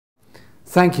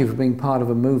Thank you for being part of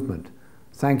a movement.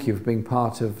 Thank you for being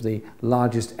part of the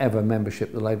largest ever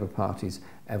membership the Labour Party's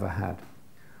ever had.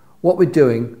 What we're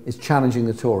doing is challenging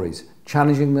the Tories,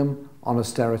 challenging them on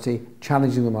austerity,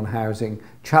 challenging them on housing,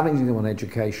 challenging them on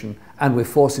education, and we're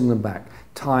forcing them back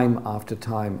time after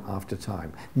time after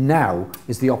time. Now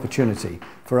is the opportunity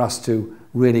for us to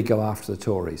really go after the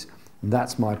Tories. And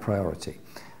that's my priority.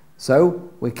 So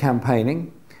we're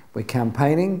campaigning. We're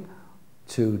campaigning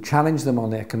to challenge them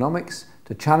on the economics,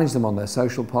 to challenge them on their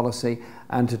social policy,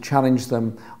 and to challenge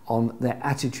them on their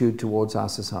attitude towards our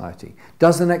society.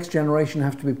 Does the next generation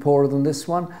have to be poorer than this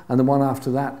one, and the one after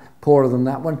that poorer than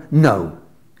that one? No.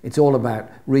 It's all about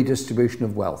redistribution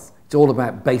of wealth. It's all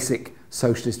about basic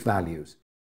socialist values.